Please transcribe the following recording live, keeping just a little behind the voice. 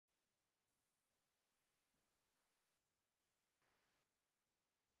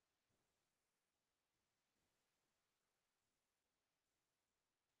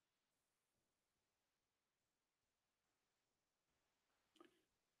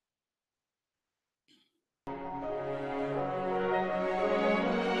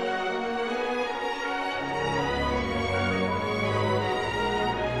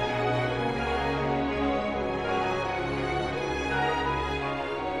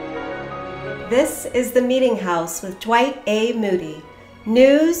This is the Meetinghouse with Dwight A. Moody.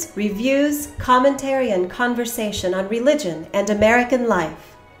 News, reviews, commentary, and conversation on religion and American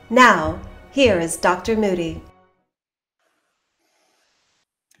life. Now, here is Dr. Moody.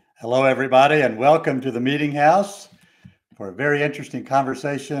 Hello, everybody, and welcome to the Meetinghouse for a very interesting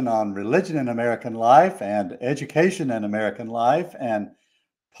conversation on religion in American life and education in American life and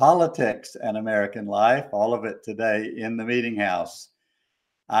politics and American life, all of it today in the Meetinghouse.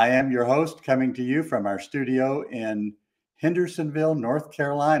 I am your host, coming to you from our studio in Hendersonville, North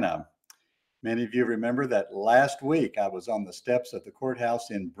Carolina. Many of you remember that last week I was on the steps of the courthouse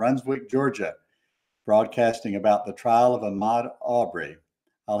in Brunswick, Georgia, broadcasting about the trial of Ahmaud Arbery.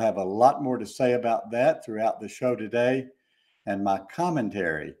 I'll have a lot more to say about that throughout the show today, and my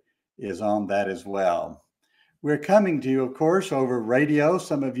commentary is on that as well. We're coming to you, of course, over radio.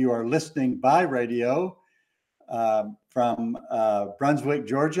 Some of you are listening by radio from Brunswick,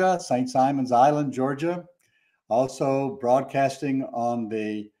 Georgia, St. Simons Island, Georgia. Also broadcasting on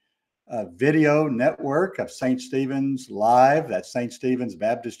the video network of St. Stephen's Live, that's St. Stephen's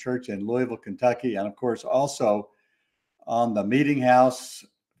Baptist Church in Louisville, Kentucky, and of course also on the Meetinghouse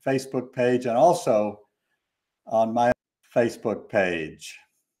Facebook page and also on my Facebook page.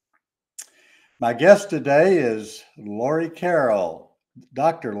 My guest today is Lori Carrell,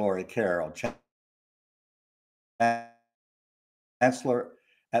 Dr. Lori Carrell, Chancellor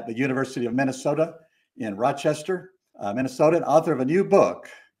at the University of Minnesota in Rochester, Minnesota, and author of a new book,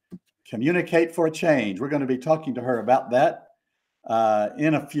 Communicate for a Change. We're going to be talking to her about that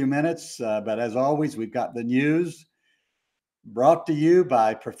in a few minutes, but as always, we've got the news brought to you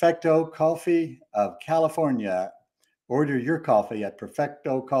by Perfecto Coffee of California. Order your coffee at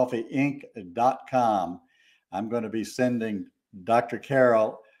perfectocoffeeinc.com. I'm going to be sending Dr.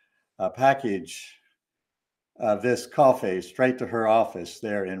 Carrell a package of this coffee straight to her office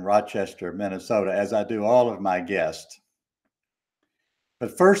there in Rochester, Minnesota, as I do all of my guests.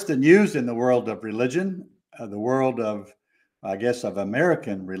 But first, the news in the world of religion, the world of, I guess, of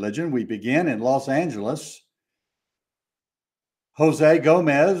American religion. We begin in Los Angeles. Jose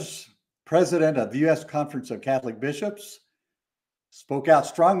Gomez, president of the U.S. Conference of Catholic Bishops, spoke out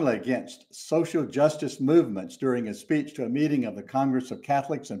strongly against social justice movements during a speech to a meeting of the Congress of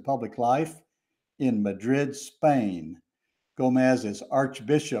Catholics in Public Life in Madrid, Spain. Gomez is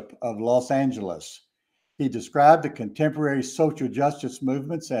Archbishop of Los Angeles. He described the contemporary social justice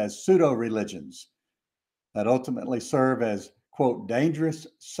movements as pseudo-religions that ultimately serve as, quote, dangerous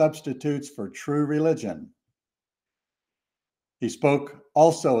substitutes for true religion. He spoke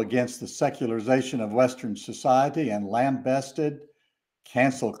also against the secularization of Western society and lambasted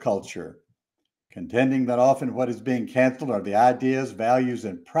cancel culture, contending that often what is being canceled are the ideas, values,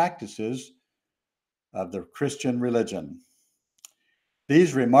 and practices of the Christian religion.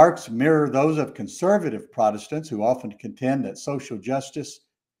 These remarks mirror those of conservative Protestants who often contend that social justice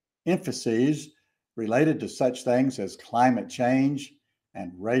emphases related to such things as climate change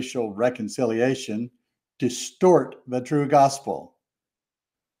and racial reconciliation distort the true gospel.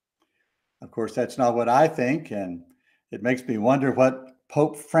 Of course, that's not what I think, and it makes me wonder what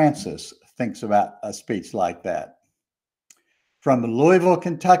Pope Francis thinks about a speech like that. From Louisville,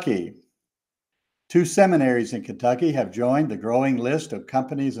 Kentucky, 2 seminaries in Kentucky have joined the growing list of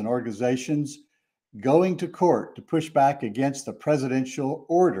companies and organizations going to court to push back against the presidential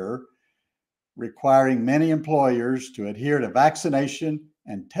order requiring many employers to adhere to vaccination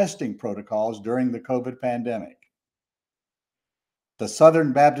and testing protocols during the COVID pandemic. The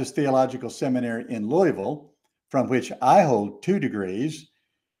Southern Baptist Theological Seminary in Louisville, from which I hold 2 degrees,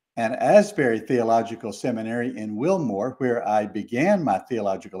 and Asbury Theological Seminary in Wilmore, where I began my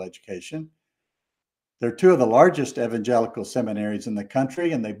theological education. They're 2 of the largest evangelical seminaries in the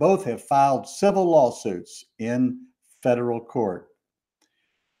country, and they both have filed civil lawsuits in federal court.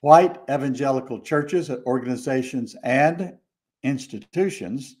 White evangelical churches, organizations, and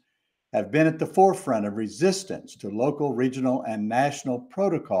institutions have been at the forefront of resistance to local, regional, and national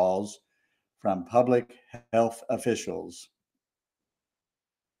protocols from public health officials.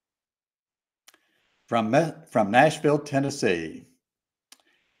 From Nashville, Tennessee,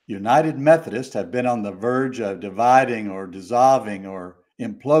 United Methodists have been on the verge of dividing or dissolving or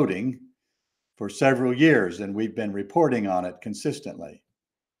imploding for several years, and we've been reporting on it consistently.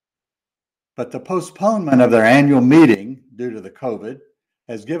 But the postponement of their annual meeting due to the COVID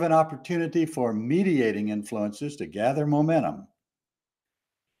has given opportunity for mediating influences to gather momentum.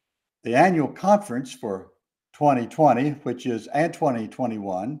 The annual conference for 2020, and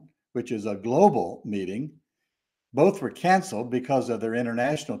 2021, which is a global meeting, both were canceled because of their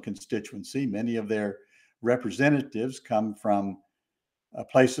international constituency. Many of their representatives come from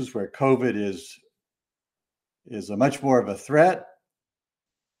places where COVID is a much more of a threat.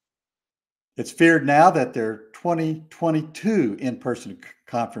 It's feared now that their 2022 in-person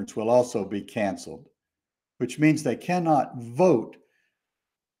conference will also be canceled, which means they cannot vote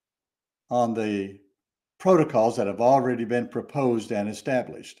on the protocols that have already been proposed and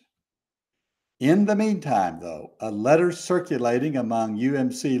established. In the meantime, though, a letter circulating among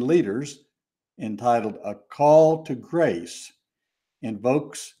UMC leaders entitled A Call to Grace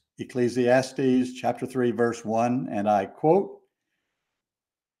invokes Ecclesiastes chapter 3, verse 1, and I quote,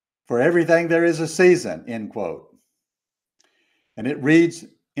 "For everything there is a season," end quote. And it reads,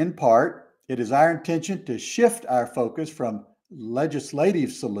 in part, "It is our intention to shift our focus from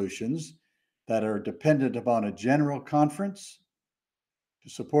legislative solutions that are dependent upon a general conference to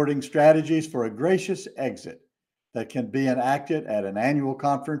supporting strategies for a gracious exit that can be enacted at an annual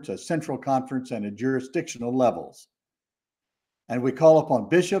conference, a central conference, and at jurisdictional levels. And we call upon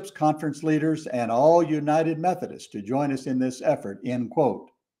bishops, conference leaders, and all United Methodists to join us in this effort," end quote.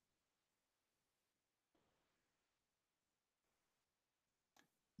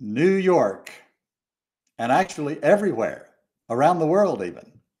 New York, and actually everywhere, around the world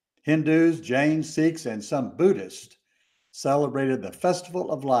even, Hindus, Jains, Sikhs, and some Buddhists celebrated the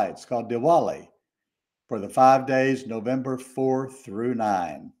Festival of Lights called Diwali for the 5 days, November 4 through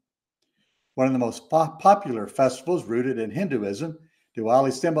 9. One of the most popular festivals rooted in Hinduism,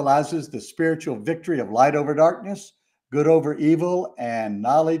 Diwali symbolizes the spiritual victory of light over darkness, good over evil, and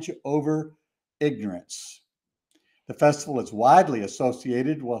knowledge over ignorance. The festival is widely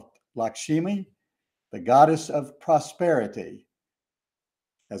associated with Lakshmi, the goddess of prosperity,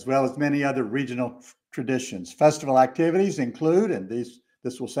 as well as many other regional traditions. Festival activities include, and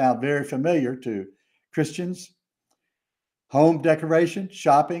this will sound very familiar to Christians, home decoration,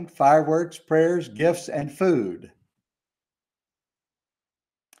 shopping, fireworks, prayers, gifts, and food.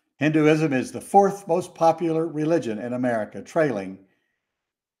 Hinduism is the fourth most popular religion in America, trailing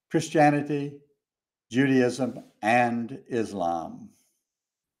Christianity, Judaism, and Islam.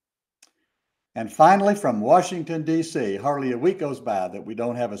 And finally, from Washington, D.C., hardly a week goes by that we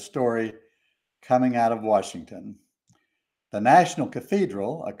don't have a story coming out of Washington. The National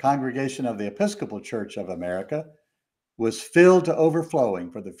Cathedral, a congregation of the Episcopal Church of America, was filled to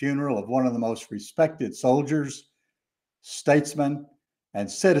overflowing for the funeral of one of the most respected soldiers, statesmen, and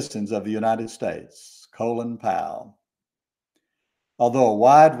citizens of the United States, Colin Powell. Although a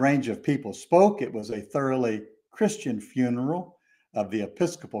wide range of people spoke, it was a thoroughly Christian funeral of the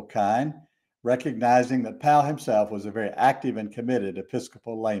Episcopal kind, recognizing that Powell himself was a very active and committed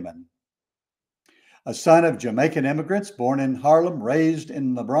Episcopal layman. A son of Jamaican immigrants, born in Harlem, raised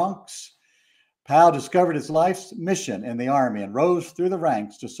in the Bronx, Powell discovered his life's mission in the Army and rose through the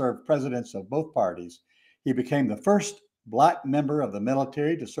ranks to serve presidents of both parties. He became the first Black member of the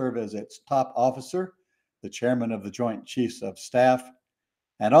military to serve as its top officer, the chairman of the Joint Chiefs of Staff,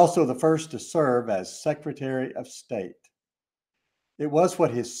 and also the first to serve as Secretary of State. It was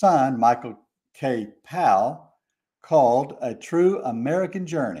what his son, Michael K. Powell, called a true American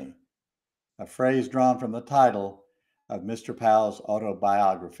journey, a phrase drawn from the title of Mr. Powell's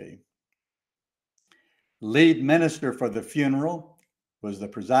autobiography. Lead minister for the funeral was the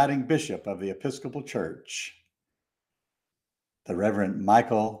presiding bishop of the Episcopal Church, the Reverend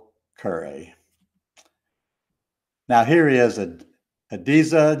Michael Curry. Now here is Adiza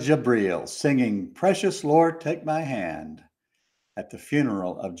Jabril singing "Precious Lord, Take My Hand" at the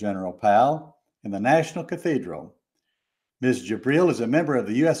funeral of General Powell in the National Cathedral. Ms. Jabril is a member of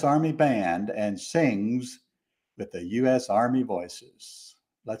the U.S. Army Band and sings with the U.S. Army Voices.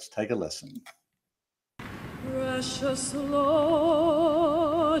 Let's take a listen. Precious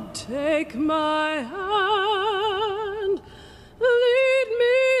Lord, take my hand, lead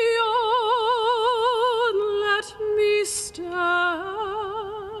me on, let me stand.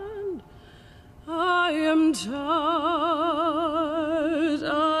 I am tired,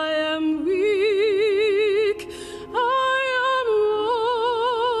 I am weak, I am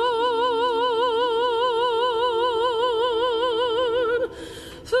worn.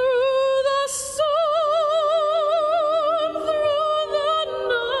 Through the storm, through the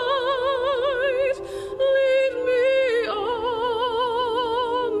night, lead me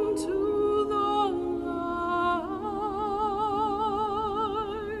on to the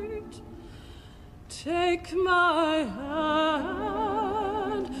light. Take my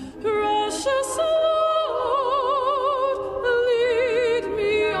hand, precious Lord, lead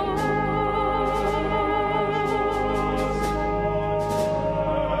me on.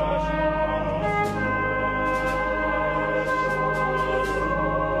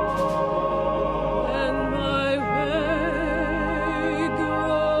 And my way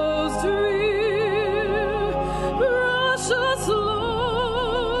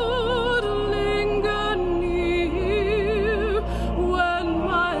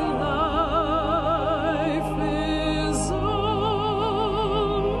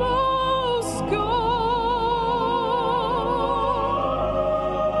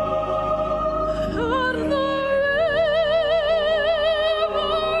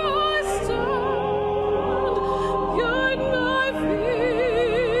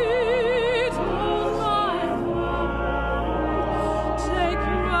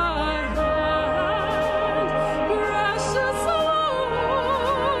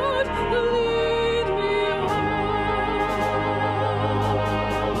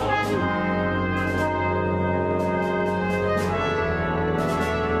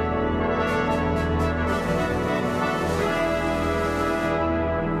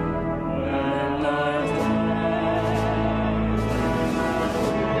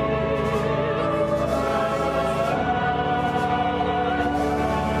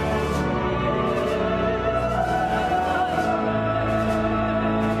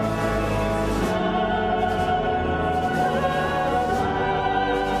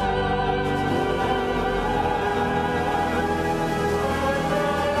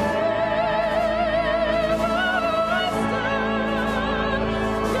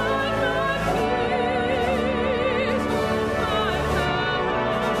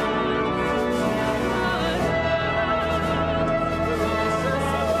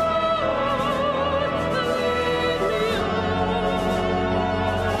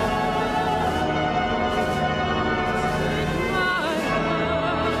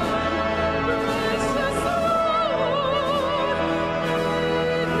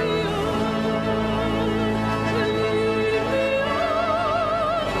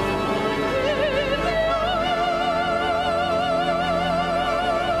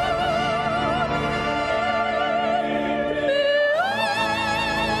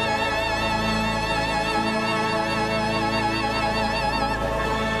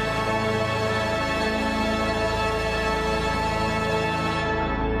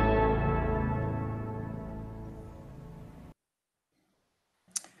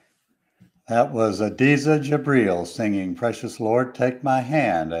That was Adiza Jabril singing Precious Lord, Take My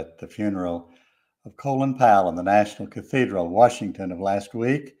Hand at the funeral of Colin Powell in the National Cathedral, Washington, of last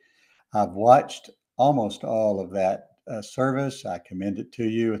week. I've watched almost all of that service. I commend it to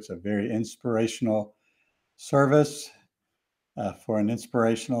you. It's a very inspirational service for an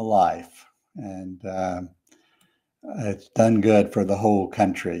inspirational life. And it's done good for the whole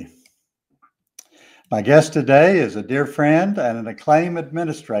country. My guest today is a dear friend and an acclaimed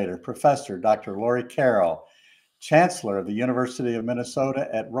administrator, Professor Dr. Lori Carrell, Chancellor of the University of Minnesota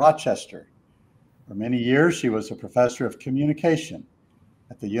at Rochester. For many years, she was a professor of communication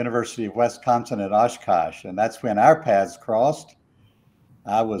at the University of Wisconsin at Oshkosh, and that's when our paths crossed.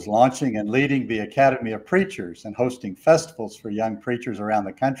 I was launching and leading the Academy of Preachers and hosting festivals for young preachers around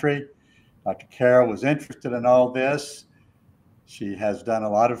the country. Dr. Carrell was interested in all this. She has done a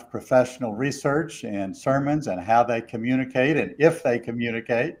lot of professional research and sermons and how they communicate and if they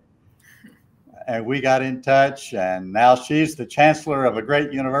communicate. And we got in touch, and now she's the chancellor of a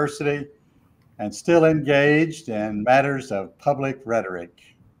great university and still engaged in matters of public rhetoric.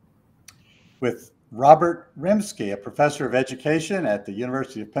 With Robert Rimsky, a professor of education at the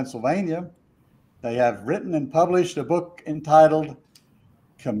University of Pennsylvania, they have written and published a book entitled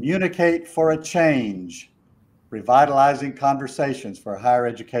Communicate for a Change, Revitalizing Conversations for Higher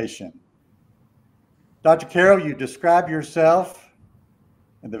Education. Dr. Carrell, you describe yourself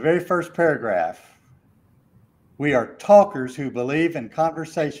in the very first paragraph. We are talkers who believe in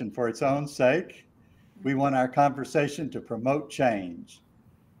conversation for its own sake. We want our conversation to promote change.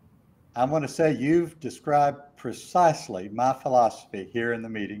 I want to say you've described precisely my philosophy here in the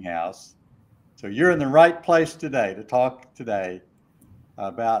Meetinghouse. So you're in the right place today to talk today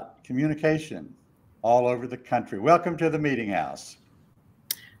about communication all over the country. Welcome to the Meetinghouse.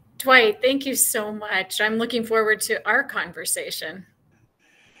 Dwight, thank you so much. I'm looking forward to our conversation.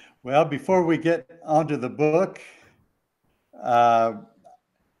 Well, before we get onto the book,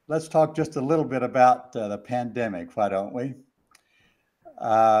 let's talk just a little bit about the pandemic, why don't we?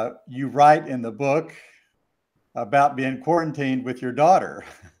 You write in the book about being quarantined with your daughter.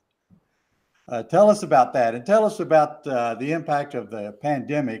 Tell us about that, and tell us about the impact of the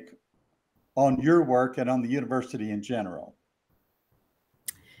pandemic on your work and on the university in general.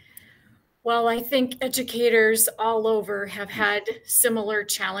 Well, I think educators all over have had similar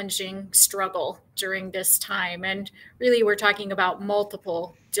challenging struggle during this time. And really, we're talking about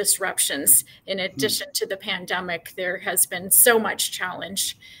multiple disruptions. In addition to the pandemic, there has been so much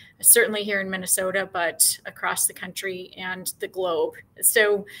challenge, certainly here in Minnesota, but across the country and the globe.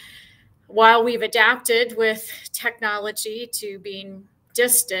 So while we've adapted with technology to being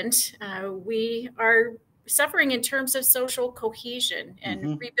distant, we are suffering in terms of social cohesion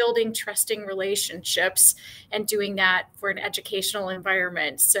and rebuilding trusting relationships and doing that for an educational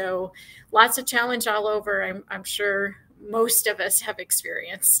environment. So lots of challenge all over. I'm sure most of us have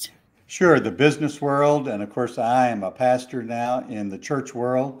experienced. Sure, the business world, and of course I am a pastor now in the church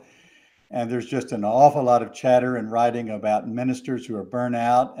world, and there's just an awful lot of chatter and writing about ministers who are burnt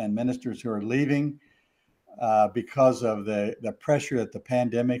out and ministers who are leaving because of the pressure that the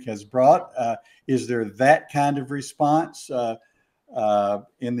pandemic has brought. Is there that kind of response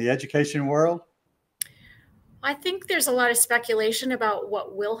in the education world? I think there's a lot of speculation about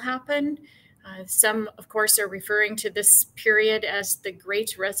what will happen. Some, of course, are referring to this period as the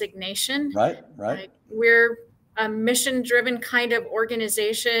Great Resignation. Right. We're a mission-driven kind of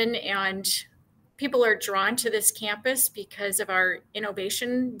organization, and people are drawn to this campus because of our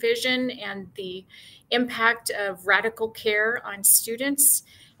innovation vision and the impact of radical care on students.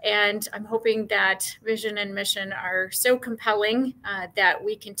 And I'm hoping that vision and mission are so compelling that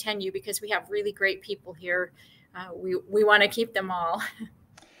we continue, because we have really great people here. We want to keep them all.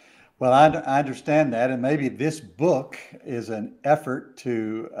 Well, I understand that. And maybe this book is an effort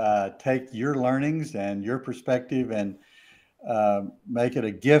to take your learnings and your perspective and make it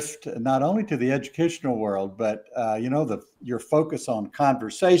a gift, not only to the educational world, but your focus on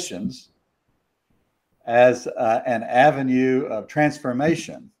conversations as an avenue of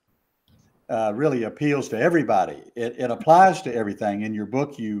transformation really appeals to everybody. It applies to everything. In your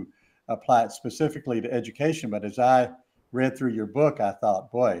book, you apply it specifically to education. But as I read through your book, I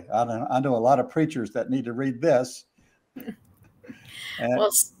thought, boy, I know a lot of preachers that need to read this.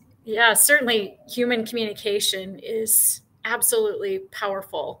 Well, yeah, certainly human communication is absolutely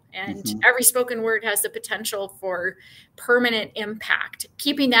powerful. And every spoken word has the potential for permanent impact.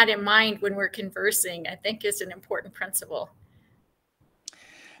 Keeping that in mind when we're conversing, I think, is an important principle.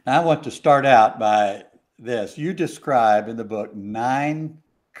 Now, I want to start out by this. You describe in the book 9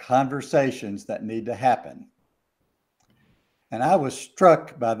 conversations that need to happen. And I was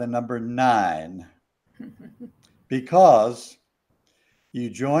struck by the number 9 because you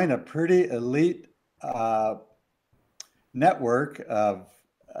join a pretty elite network of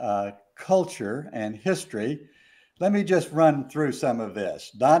culture and history. Let me just run through some of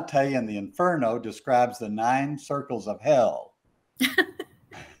this. Dante in the Inferno describes the 9 circles of hell.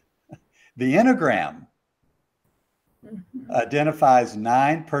 The Enneagram identifies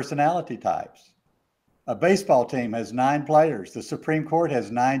 9 personality types. A baseball team has 9 players. The Supreme Court has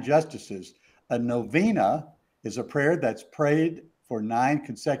 9 justices. A novena is a prayer that's prayed for 9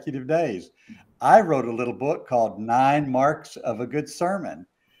 consecutive days. I wrote a little book called 9 Marks of a Good Sermon.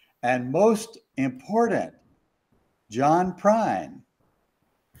 And most important, John Prine,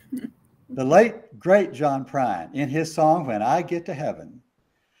 the late, great John Prine, in his song, When I Get to Heaven,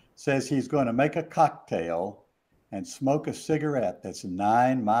 says he's going to make a cocktail and smoke a cigarette that's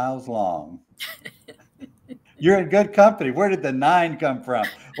 9 miles long. You're in good company. Where did the 9 come from?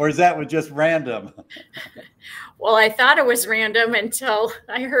 Or is that just random? Well, I thought it was random until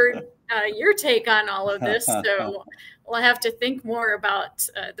I heard your take on all of this. So we'll have to think more about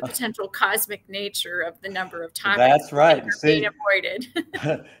the potential cosmic nature of the number of topics. That's right. That are being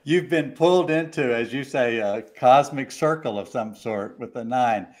avoided. You've been pulled into, as you say, a cosmic circle of some sort with the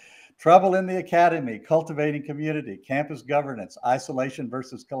 9. Trouble in the academy, cultivating community, campus governance, isolation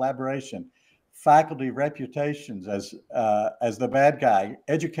versus collaboration, faculty reputations as the bad guy,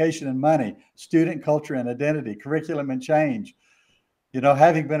 education and money, student culture and identity, curriculum and change. You know,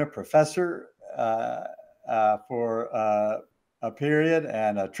 having been a professor for a period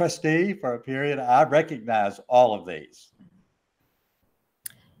and a trustee for a period, I recognize all of these.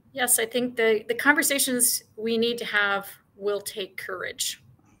 Yes, I think the conversations we need to have will take courage.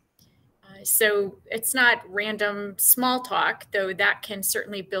 So it's not random small talk, though that can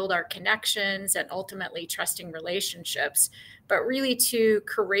certainly build our connections and ultimately trusting relationships, but really to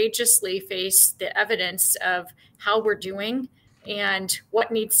courageously face the evidence of how we're doing and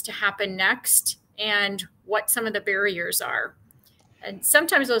what needs to happen next and what some of the barriers are. And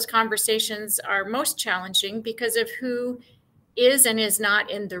sometimes those conversations are most challenging because of who is and is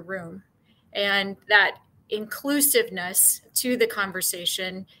not in the room. And that inclusiveness to the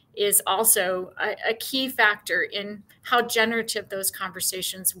conversation is also a key factor in how generative those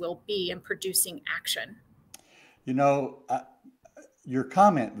conversations will be in producing action. You know, your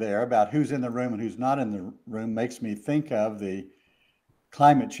comment there about who's in the room and who's not in the room makes me think of the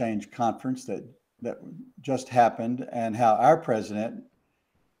climate change conference that just happened and how our president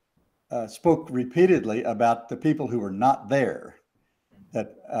spoke repeatedly about the people who were not there,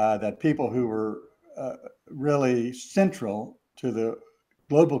 that people who were really central to the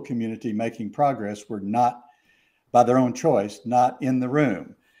global community making progress were not, by their own choice, not in the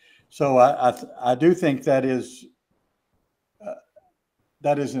room. So I do think that is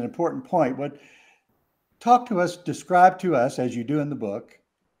an important point. But talk to us, describe to us, as you do in the book,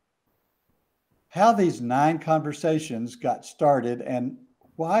 how these 9 conversations got started and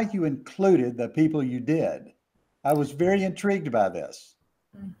why you included the people you did. I was very intrigued by this.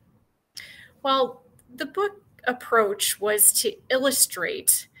 Well, the book approach was to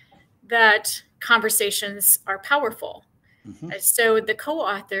illustrate that conversations are powerful. Mm-hmm. So the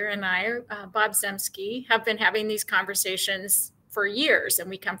co-author and I, Bob Zemsky, have been having these conversations for years, and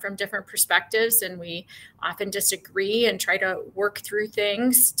we come from different perspectives and we often disagree and try to work through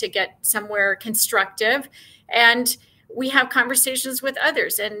things to get somewhere constructive. And we have conversations with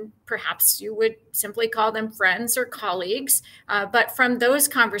others, and perhaps you would simply call them friends or colleagues. But from those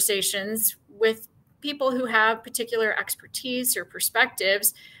conversations with people who have particular expertise or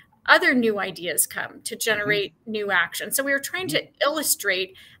perspectives, other new ideas come to generate new action. So we were trying to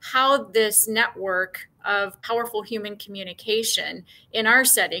illustrate how this network of powerful human communication in our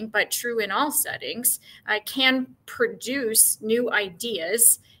setting, but true in all settings, can produce new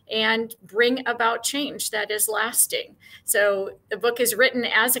ideas and bring about change that is lasting. So the book is written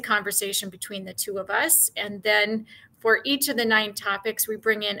as a conversation between the two of us. And then for each of the 9 topics, we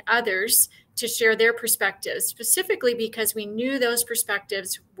bring in others to share their perspectives, specifically because we knew those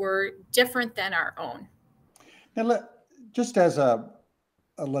perspectives were different than our own. Now, just as a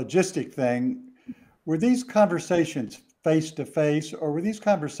logistic thing, were these conversations face-to-face or were these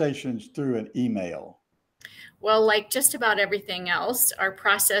conversations through an email? Well, like just about everything else, our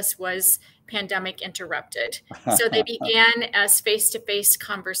process was pandemic interrupted. So they began as face-to-face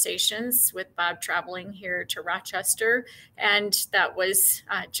conversations with Bob traveling here to Rochester. And that was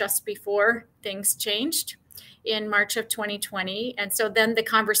just before things changed in March of 2020. And so then the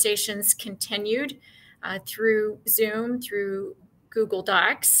conversations continued through Zoom, through Google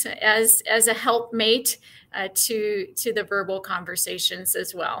Docs as a helpmate to the verbal conversations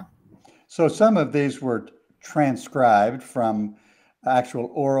as well. So some of these were transcribed from actual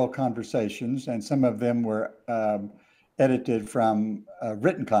oral conversations, and some of them were edited from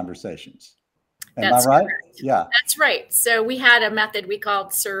written conversations. Am I right? Correct. Yeah. That's right. So we had a method we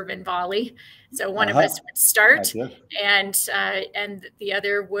called serve and volley. So one of us would start, and the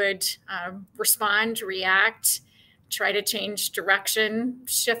other would respond, react, try to change direction,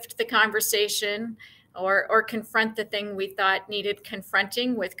 shift the conversation, or confront the thing we thought needed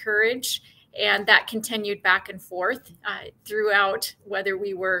confronting with courage. And that continued back and forth throughout, whether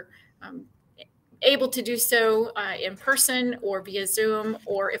we were able to do so in person or via Zoom,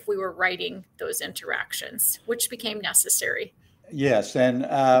 or if we were writing those interactions, which became necessary. Yes, and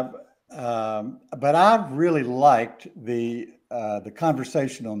but I really liked the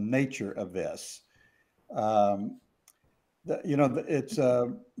conversational nature of this. It's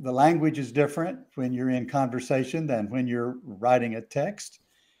the language is different when you're in conversation than when you're writing a text,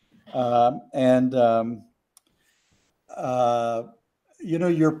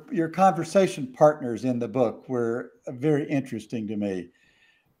 your conversation partners in the book were very interesting to me,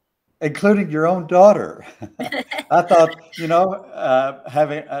 including your own daughter. I thought,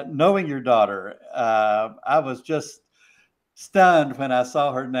 knowing your daughter, I was just stunned when I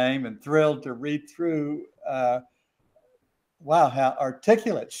saw her name and thrilled to read through. Wow, how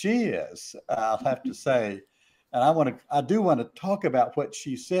articulate she is, I'll have to say. And I do want to talk about what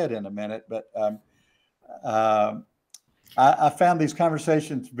she said in a minute, but I found these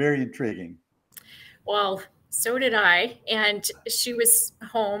conversations very intriguing. Well, so did I. And she was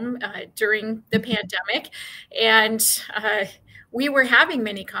home during the pandemic, and we were having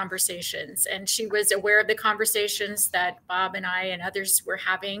many conversations, and she was aware of the conversations that Bob and I and others were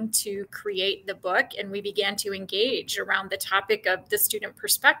having to create the book. And we began to engage around the topic of the student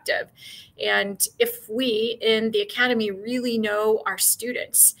perspective. And if we in the Academy really know our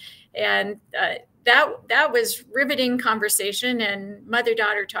students, and that was riveting conversation, and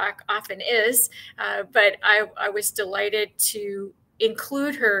mother-daughter talk often is, but I was delighted to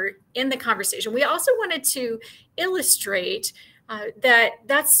include her in the conversation. We also wanted to illustrate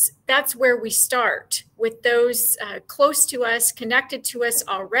that's where we start with those close to us, connected to us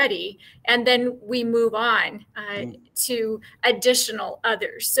already, and then we move on to additional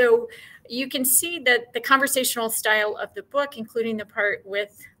others. So you can see that the conversational style of the book, including the part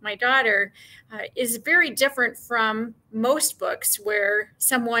with my daughter, is very different from most books where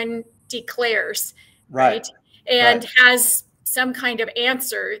someone declares, right? And has some kind of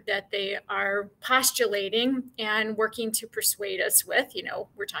answer that they are postulating and working to persuade us with.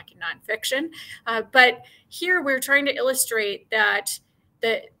 We're talking nonfiction. But here we're trying to illustrate that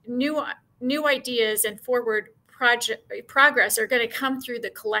the new ideas and forward progress are going to come through the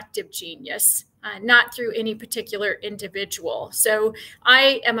collective genius, not through any particular individual. So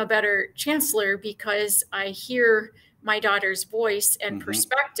I am a better chancellor because I hear my daughter's voice and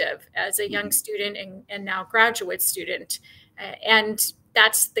perspective as a young student and now graduate student. And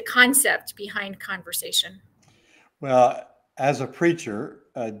that's the concept behind conversation. Well, as a preacher,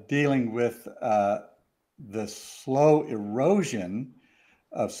 dealing with the slow erosion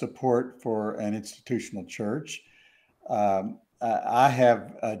of support for an institutional church, I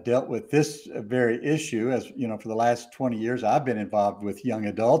have dealt with this very issue. As you know, for the last 20 years, I've been involved with young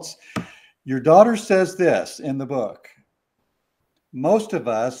adults. Your daughter says this in the book: most of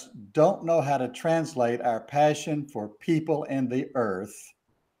us don't know how to translate our passion for people and the earth,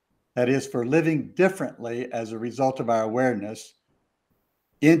 that is, for living differently as a result of our awareness,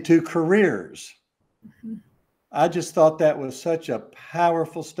 into careers. I just thought that was such a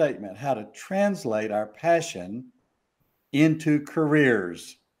powerful statement, how to translate our passion into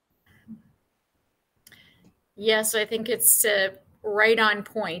careers. Yes, I think it's right on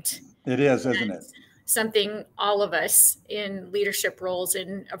point. It is, isn't it? Something all of us in leadership roles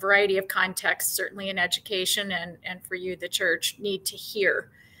in a variety of contexts, certainly in education and for you, the church, need to hear.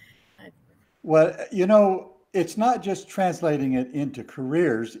 Well, it's not just translating it into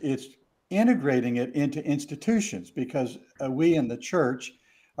careers, it's integrating it into institutions, because we in the church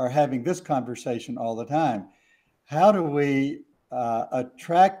are having this conversation all the time. How do we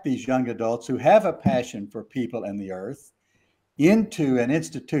attract these young adults who have a passion for people and the earth into an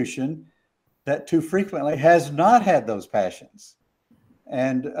institution that too frequently has not had those passions?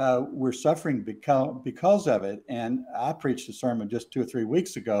 And we're suffering because of it. And I preached a sermon just 2 or 3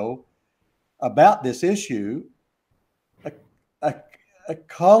 weeks ago about this issue,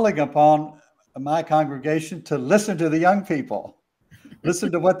 calling upon my congregation to listen to the young people,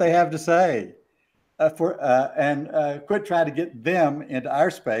 listen to what they have to say. quit trying to get them into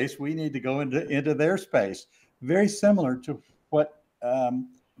our space. We need to go into their space. Very similar to what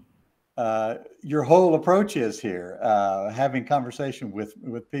your whole approach is here, having conversation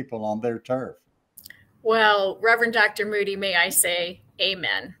with people on their turf. Well, Reverend Dr. Moody, may I say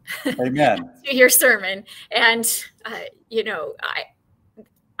amen. Amen. To your sermon. And,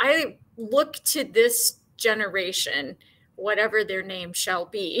 I look to this generation, whatever their name shall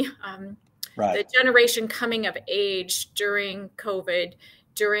be, Right. the generation coming of age during COVID,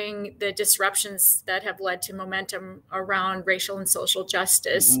 during the disruptions that have led to momentum around racial and social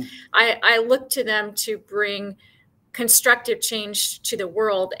justice. Mm-hmm. I look to them to bring constructive change to the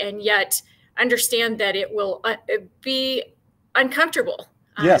world, and yet understand that it will be uncomfortable.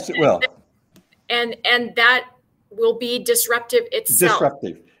 Yes, it will. And that will be disruptive itself.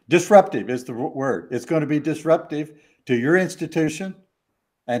 Disruptive is the word. It's going to be disruptive to your institution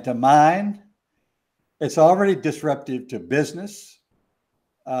and to mine. It's already disruptive to business,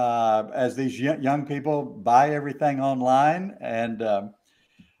 as these young people buy everything online, and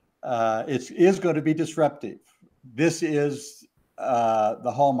it is going to be disruptive. This is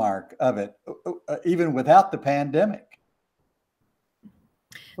the hallmark of it, even without the pandemic.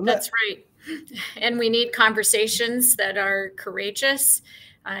 That's right. And we need conversations that are courageous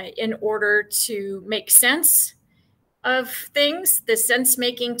in order to make sense of things, the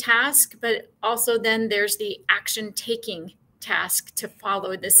sense-making task, but also then there's the action-taking task to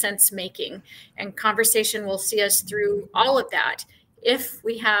follow the sense-making. And conversation will see us through all of that if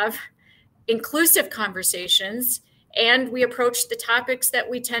we have inclusive conversations and we approach the topics that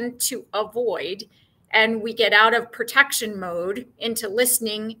we tend to avoid, and we get out of protection mode into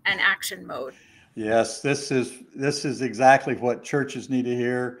listening and action mode. Yes, this is exactly what churches need to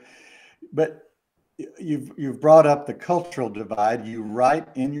hear. But you've brought up the cultural divide. You write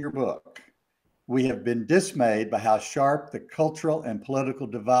in your book, we have been dismayed by how sharp the cultural and political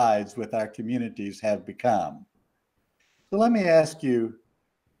divides with our communities have become. So let me ask you,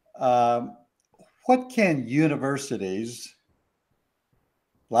 what can universities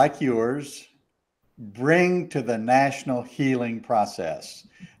like yours bring to the national healing process,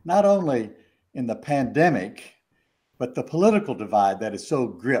 not only in the pandemic, but the political divide that has so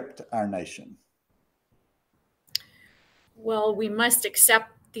gripped our nation? Well, we must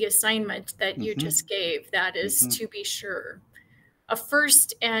accept the assignment that you just gave. That is to be sure. A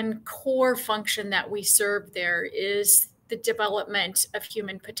first and core function that we serve there is the development of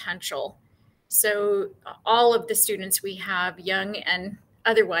human potential. So all of the students we have, young and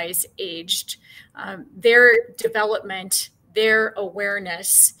otherwise aged, their development, their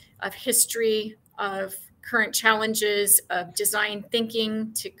awareness of history, of current challenges, of design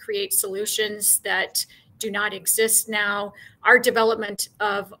thinking to create solutions that do not exist now. Our development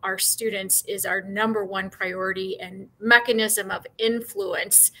of our students is our number one priority and mechanism of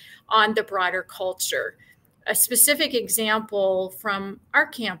influence on the broader culture. A specific example from our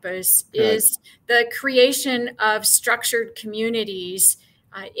campus is the creation of structured communities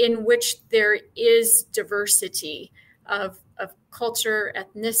in which there is diversity of culture,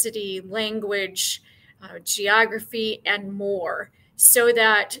 ethnicity, language, geography, and more, so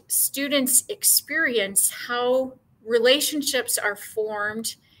that students experience how relationships are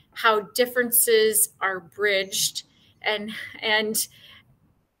formed, how differences are bridged, and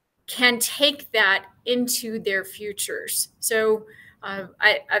can take that into their futures. So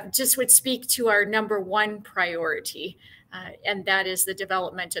I just would speak to our number one priority, and that is the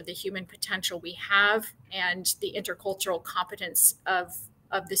development of the human potential we have and the intercultural competence of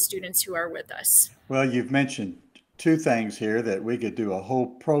the students who are with us. Well, you've mentioned two things here that we could do a whole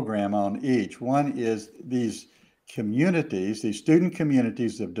program on each. One is these communities, these student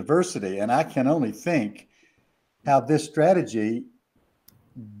communities of diversity. And I can only think how this strategy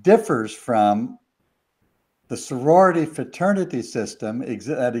differs from the sorority fraternity system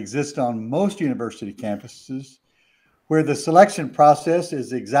that exists on most university campuses, where the selection process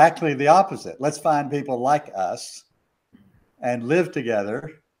is exactly the opposite. Let's find people like us and live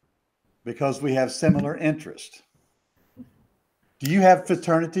together because we have similar interests. Do you have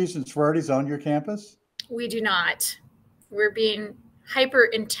fraternities and sororities on your campus? We do not. We're being hyper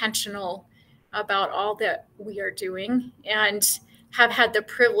intentional about all that we are doing and have had the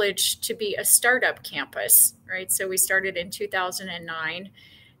privilege to be a startup campus, right? So we started in 2009.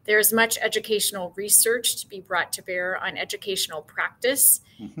 There's much educational research to be brought to bear on educational practice.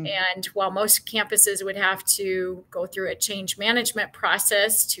 And while most campuses would have to go through a change management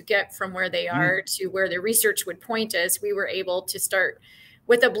process to get from where they are to where the research would point us, we were able to start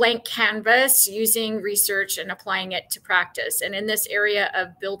with a blank canvas using research and applying it to practice. And in this area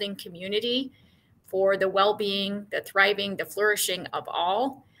of building community for the well-being, the thriving, the flourishing of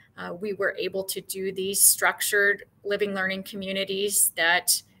all. We were able to do these structured living learning communities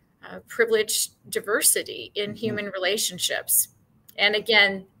that privilege diversity in human relationships. And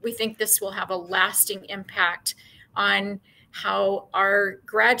again, we think this will have a lasting impact on how our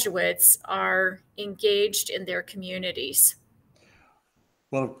graduates are engaged in their communities.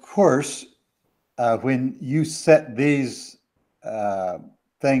 Well, of course, when you set these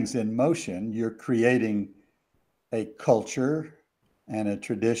things in motion, you're creating a culture and a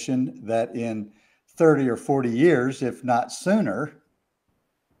tradition that in 30 or 40 years, if not sooner,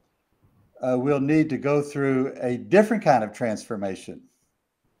 we'll need to go through a different kind of transformation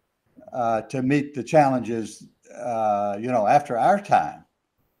to meet the challenges, after our time.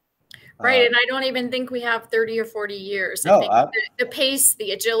 Right. And I don't even think we have 30 or 40 years. No, I think the pace,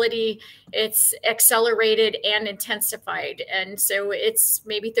 the agility, it's accelerated and intensified. And so it's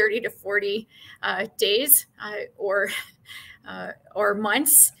maybe 30 to 40 days or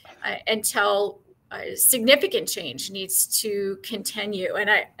months until significant change needs to continue. And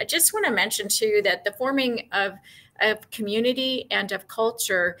I just want to mention, too, that the forming of community and of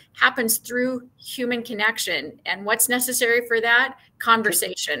culture happens through human connection. And what's necessary for that?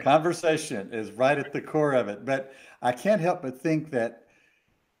 Conversation. Conversation is right at the core of it. But I can't help but think that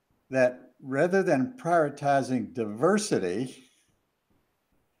rather than prioritizing diversity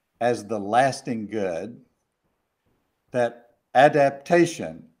as the lasting good, that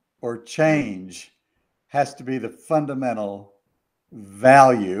adaptation or change has to be the fundamental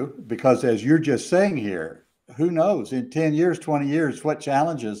value, because as you're just saying here, who knows, in 10 years, 20 years, what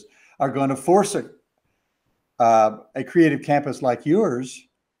challenges are going to force a creative campus like yours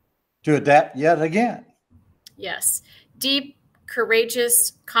to adapt yet again. Yes. Deep,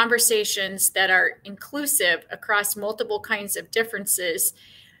 courageous conversations that are inclusive across multiple kinds of differences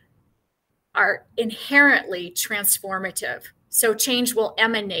are inherently transformative. So change will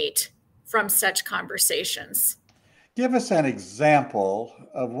emanate from such conversations. Give us an example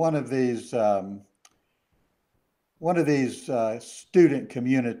of one of these student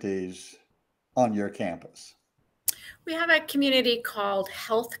communities on your campus. We have a community called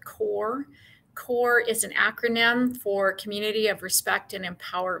Health Core. CORE is an acronym for Community of Respect and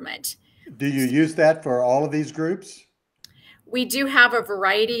Empowerment. Do you use that for all of these groups? We do have a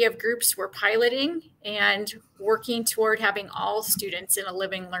variety of groups we're piloting and working toward having all students in a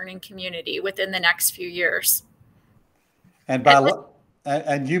living learning community within the next few years. And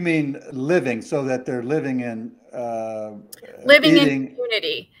you mean living, so that they're living in living eating. in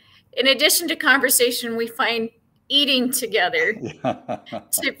community. In addition to conversation, we find eating together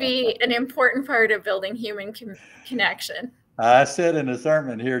to be an important part of building human connection. I said in a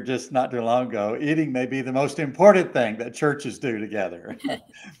sermon here just not too long ago, eating may be the most important thing that churches do together.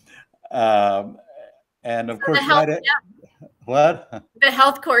 And of course, what? The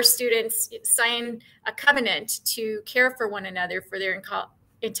health core students sign a covenant to care for one another for their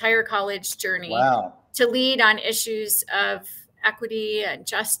entire college journey. Wow. To lead on issues of equity and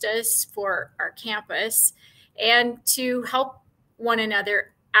justice for our campus, and to help one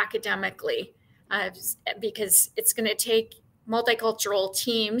another academically, because it's going to take multicultural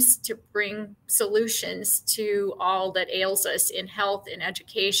teams to bring solutions to all that ails us in health and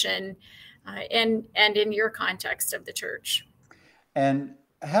education, and in your context of the church. And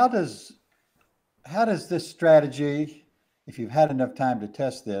how does this strategy, if you've had enough time to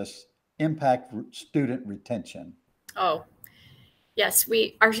test this, impact student retention? Oh, yes,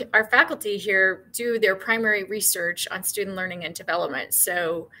 our faculty here do their primary research on student learning and development.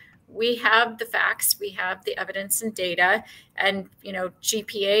 So we have the facts, we have the evidence and data, and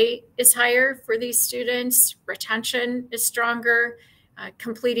GPA is higher for these students, retention is stronger,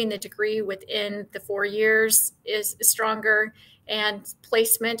 completing the degree within the 4 years is stronger, and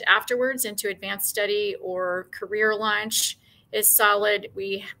placement afterwards into advanced study or career launch is solid.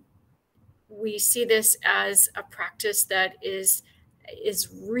 We see this as a practice that is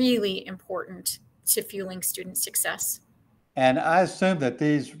really important to fueling student success. And I assume that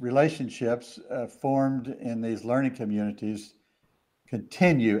these relationships formed in these learning communities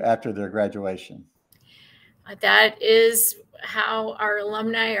continue after their graduation. That is how our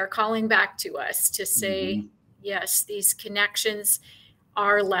alumni are calling back to us to say, yes, these connections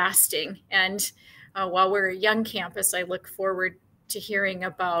are lasting. And while we're a young campus, I look forward to hearing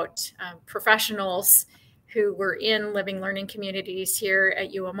about professionals who were in living learning communities here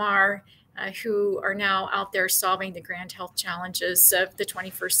at UMR, who are now out there solving the grand health challenges of the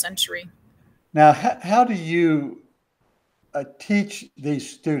 21st century. Now, how do you teach these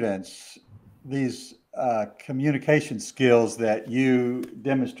students these communication skills that you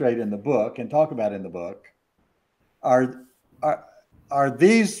demonstrate in the book and talk about in the book, are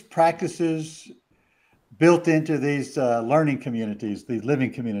these practices built into these learning communities, these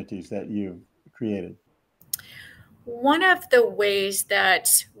living communities that you created? One of the ways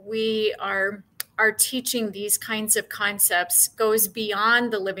that we are teaching these kinds of concepts goes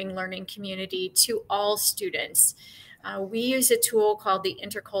beyond the living learning community to all students. We use a tool called the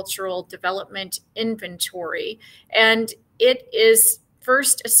Intercultural Development Inventory, and it is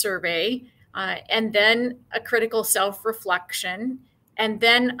first a survey, and then a critical self-reflection, and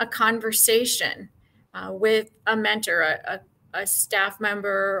then a conversation with a mentor, a staff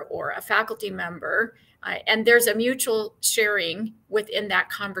member, or a faculty member. And there's a mutual sharing within that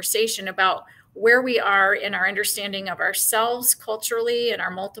conversation about where we are in our understanding of ourselves culturally and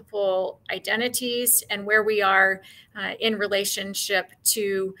our multiple identities, and where we are in relationship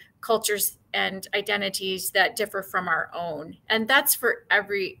to cultures and identities that differ from our own. And that's for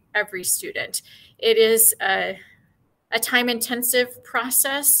every student. It is a time-intensive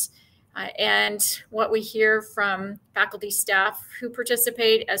process. And what we hear from faculty, staff who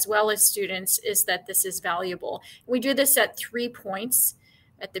participate, as well as students, is that this is valuable. We do this at 3 points: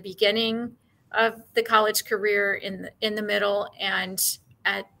 at the beginning of the college career, in the middle, and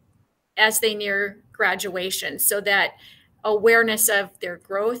as they near graduation, so that awareness of their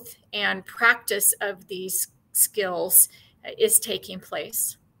growth and practice of these skills is taking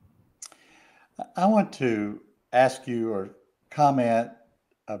place. I want to ask you or comment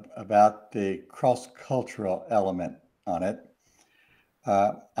about the cross-cultural element on it.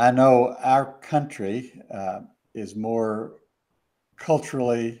 I know our country is more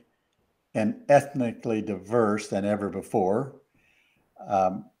culturally and ethnically diverse than ever before.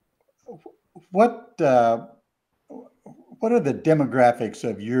 What are the demographics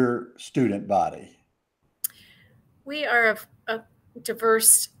of your student body? We are a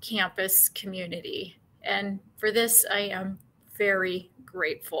diverse campus community, and for this I am very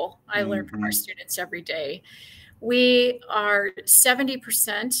grateful. I learn from our students every day. We are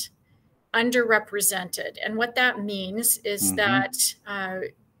 70% underrepresented, and what that means is that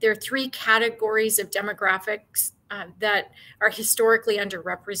there are 3 categories of demographics that are historically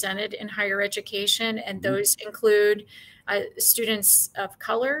underrepresented in higher education, and those include students of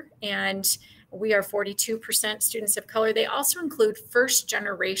color, and we are 42% students of color. They also include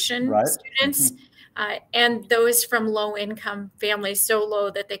first-generation students and those from low-income families, so low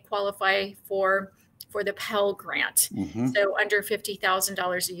that they qualify for the Pell Grant, so under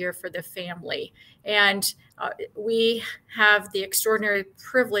 $50,000 a year for the family. And we have the extraordinary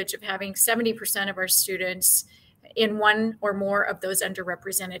privilege of having 70% of our students in one or more of those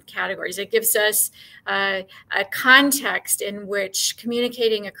underrepresented categories. It gives us a context in which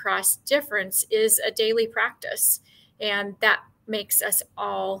communicating across difference is a daily practice, and that makes us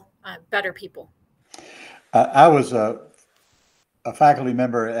all better people. I was a faculty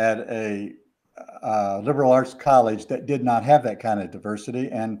member at a liberal arts college that did not have that kind of diversity,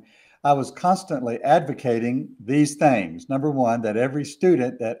 and I was constantly advocating these things. Number one, that every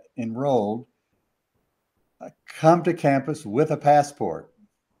student that enrolled come to campus with a passport,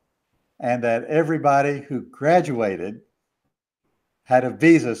 and that everybody who graduated had a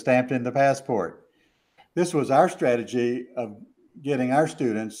visa stamped in the passport. This was our strategy of getting our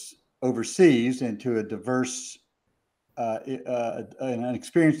students overseas into a diverse, an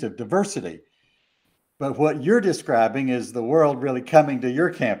experience of diversity. But what you're describing is the world really coming to your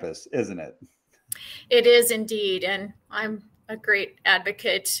campus, isn't it? It is indeed. And I'm a great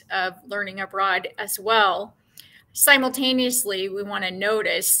advocate of learning abroad as well. Simultaneously, we want to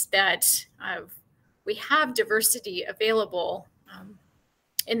notice that we have diversity available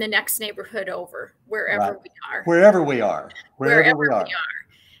in the next neighborhood over, wherever we are. Wherever we are. Wherever we are.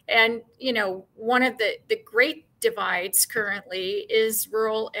 And, you know, one of the great divides currently is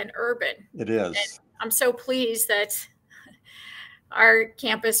rural and urban. It is. And I'm so pleased that our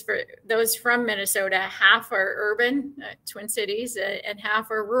campus, for those from Minnesota, half are urban, Twin Cities, and half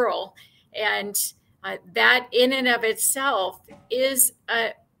are rural. And that in and of itself is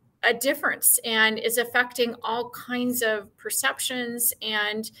a difference and is affecting all kinds of perceptions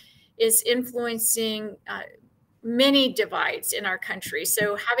and is influencing many divides in our country.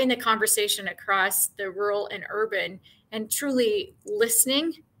 So having the conversation across the rural and urban and truly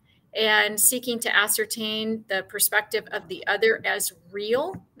listening and seeking to ascertain the perspective of the other as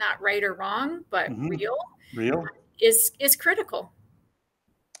real, not right or wrong, but real is critical.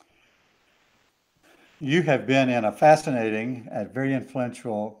 You have been in a fascinating and very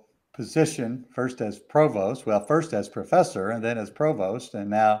influential position, first as provost, well, first as professor and then as provost, and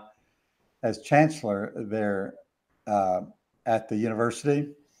now as chancellor there at the university.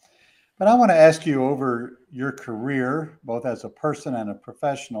 But I want to ask you, over your career, both as a person and a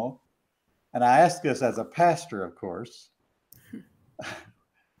professional, and I ask this as a pastor, of course,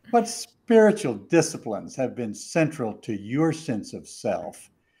 what spiritual disciplines have been central to your sense of self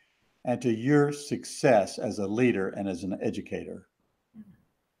and to your success as a leader and as an educator?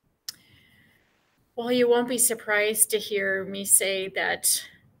 Well, you won't be surprised to hear me say that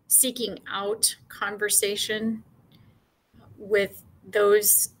seeking out conversation with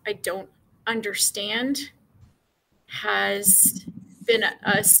those I don't understand has been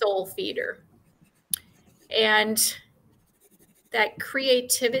a soul feeder. And that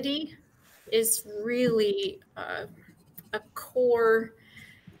creativity is really a core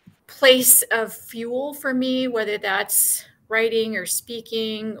place of fuel for me, whether that's writing or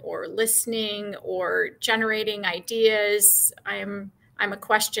speaking or listening or generating ideas. I'm a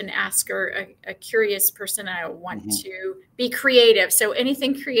question asker, a curious person. I want to be creative. So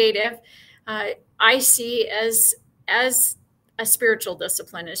anything creative, I see as a spiritual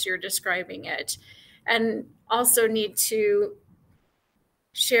discipline, as you're describing it, and also need to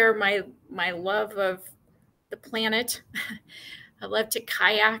share my love of the planet. I love to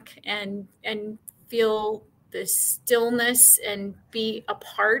kayak and feel the stillness and be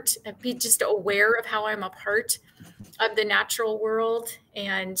just aware of how I'm a part of the natural world,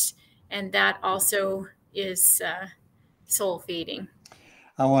 and that also is soul feeding.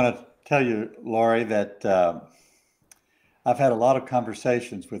 I want to tell you, Lori, that I've had a lot of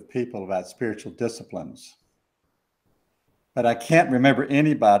conversations with people about spiritual disciplines, but I can't remember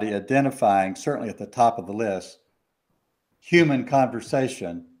anybody identifying, certainly at the top of the list, human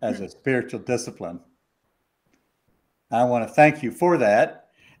conversation as a spiritual discipline. I want to thank you for that.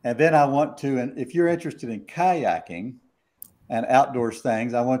 And then I want to, and if you're interested in kayaking and outdoors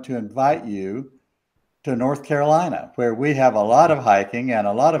things, I want to invite you to North Carolina, where we have a lot of hiking and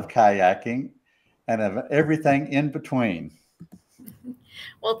a lot of kayaking and of everything in between.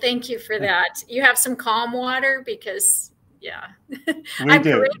 Well, thank you for that. You have some calm water, because I'm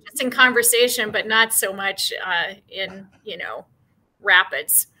courageous in conversation, but not so much in,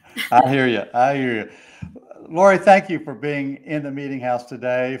 rapids. I hear you. I hear you. Lori, thank you for being in the Meetinghouse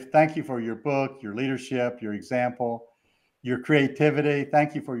today. Thank you for your book, your leadership, your example, your creativity.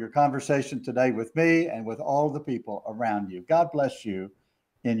 Thank you for your conversation today with me and with all the people around you. God bless you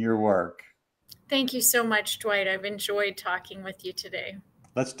in your work. Thank you so much, Dwight. I've enjoyed talking with you today.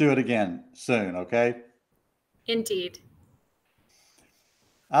 Let's do it again soon, okay? Indeed.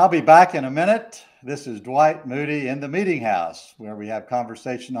 I'll be back in a minute. This is Dwight Moody in the Meetinghouse, where we have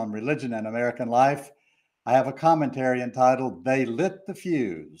conversation on religion and American life. I have a commentary entitled, They Lit the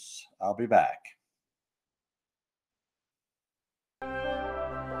Fuse. I'll be back.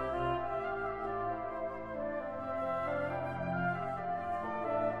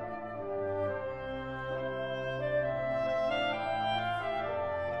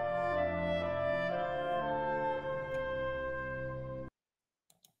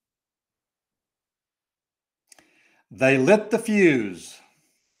 They lit the fuse.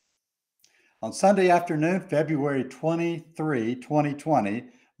 On Sunday afternoon, February 23, 2020,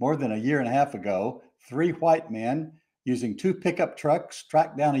 more than a year and a half ago, 3 white men using 2 pickup trucks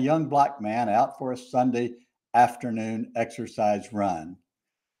tracked down a young black man out for a Sunday afternoon exercise run.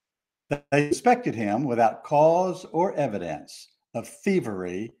 They suspected him without cause or evidence of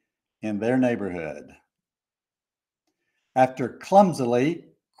thievery in their neighborhood. After clumsily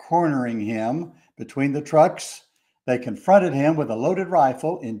cornering him between the trucks, they confronted him with a loaded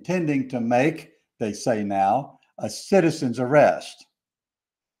rifle, intending to make, they say now, a citizen's arrest.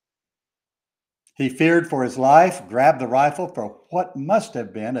 He feared for his life, grabbed the rifle for what must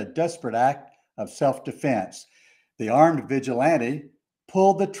have been a desperate act of self-defense. The armed vigilante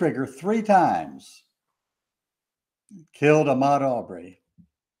pulled the trigger 3 times, killed Ahmaud Arbery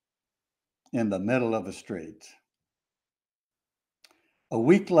in the middle of the street. A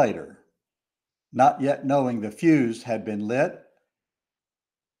week later, not yet knowing the fuse had been lit,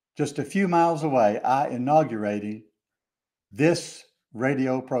 just a few miles away, I inaugurated this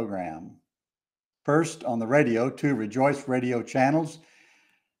radio program. First on the radio, 2 Rejoice radio channels,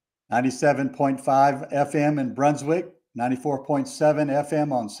 97.5 FM in Brunswick, 94.7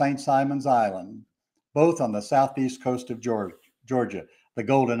 FM on St. Simon's Island, both on the southeast coast of Georgia, the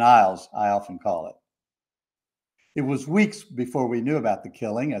Golden Isles, I often call it. It was weeks before we knew about the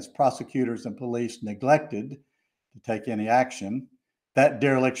killing, as prosecutors and police neglected to take any action. That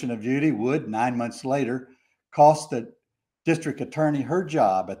dereliction of duty would, 9 months later, cost the district attorney her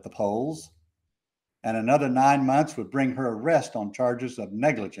job at the polls, and another 9 months would bring her arrest on charges of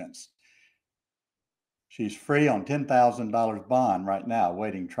negligence. She's free on $10,000 bond right now,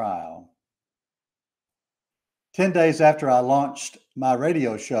 waiting trial. 10 days after I launched my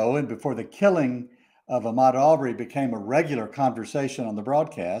radio show and before the killing of Ahmaud Arbery became a regular conversation on the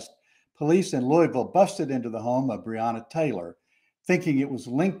broadcast, police in Louisville busted into the home of Breonna Taylor, thinking it was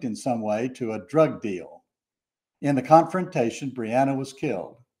linked in some way to a drug deal. In the confrontation, Breonna was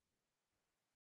killed.